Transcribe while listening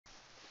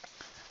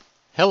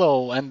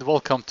Hello and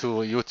welcome to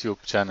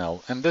YouTube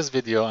channel. In this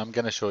video I'm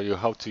going to show you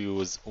how to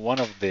use one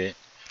of the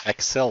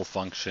Excel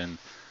function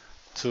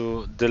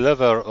to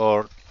deliver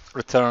or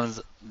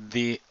returns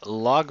the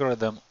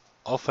logarithm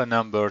of a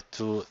number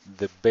to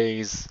the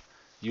base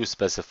you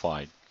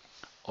specified,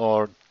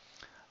 or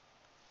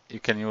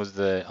you can use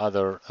the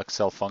other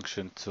Excel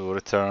function to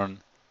return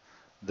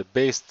the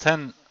base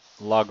 10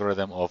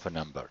 logarithm of a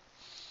number.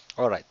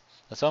 Alright,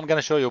 so I'm going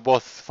to show you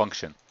both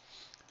functions.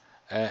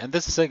 In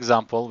this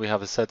example we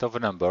have a set of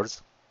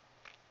numbers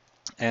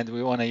and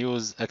we want to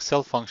use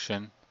Excel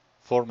function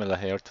formula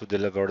here to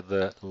deliver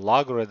the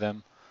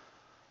logarithm,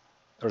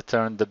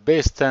 return the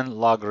base 10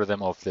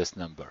 logarithm of this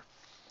number.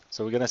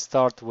 So we're going to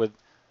start with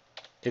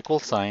equal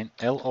sign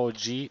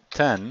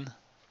log10,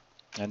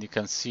 and you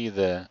can see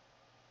the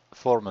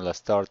formula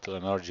start to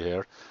emerge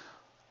here.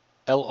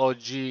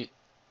 Log10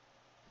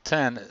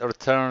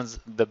 returns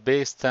the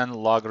base 10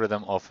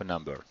 logarithm of a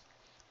number.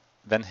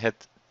 Then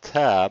hit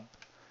tab,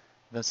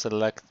 then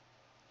select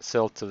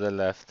cell to the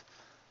left,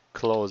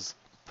 close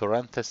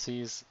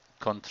parentheses,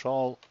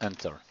 control,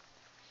 enter.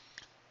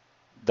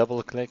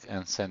 Double click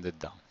and send it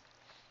down.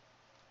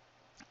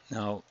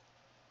 Now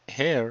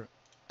here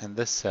in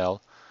this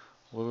cell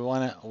we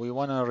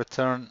wanna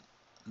return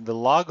the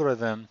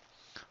logarithm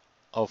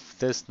of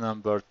this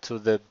number to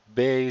the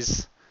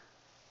base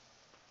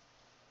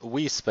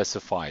we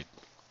specified,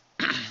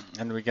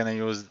 and we're gonna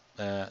use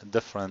a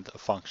different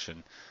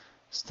function.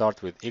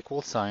 Start with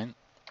equal sign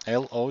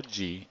log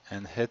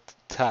and hit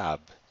tab.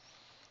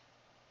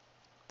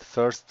 The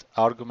first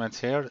argument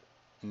here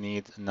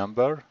need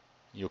number.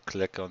 You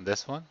click on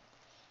this one,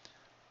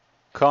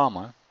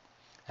 comma,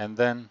 and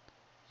then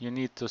you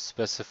need to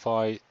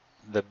specify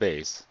the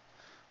base.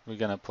 We're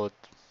gonna put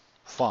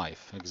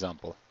 5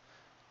 example.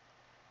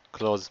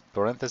 Close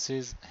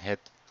parentheses, hit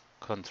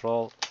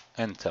control,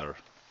 enter.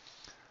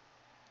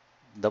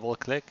 Double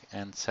click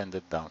and send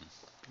it down.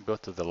 Go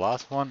to the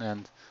last one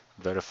and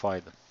verify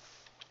them.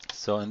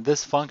 So in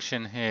this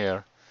function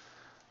here,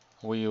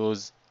 we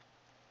use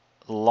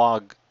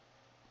log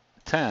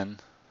 10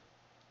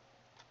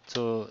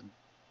 to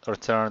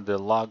return the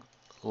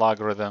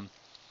logarithm,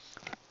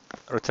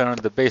 return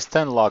the base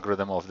 10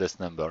 logarithm of this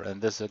number. In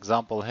this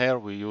example here,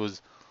 we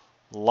use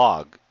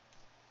log,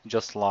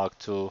 just log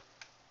to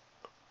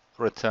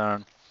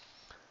return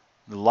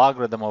the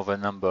logarithm of a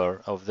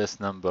number, of this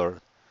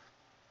number,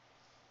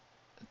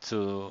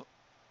 to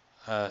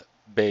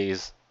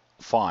base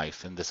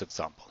 5 in this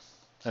example.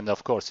 And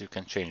of course, you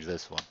can change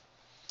this one.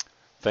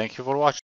 Thank you for watching.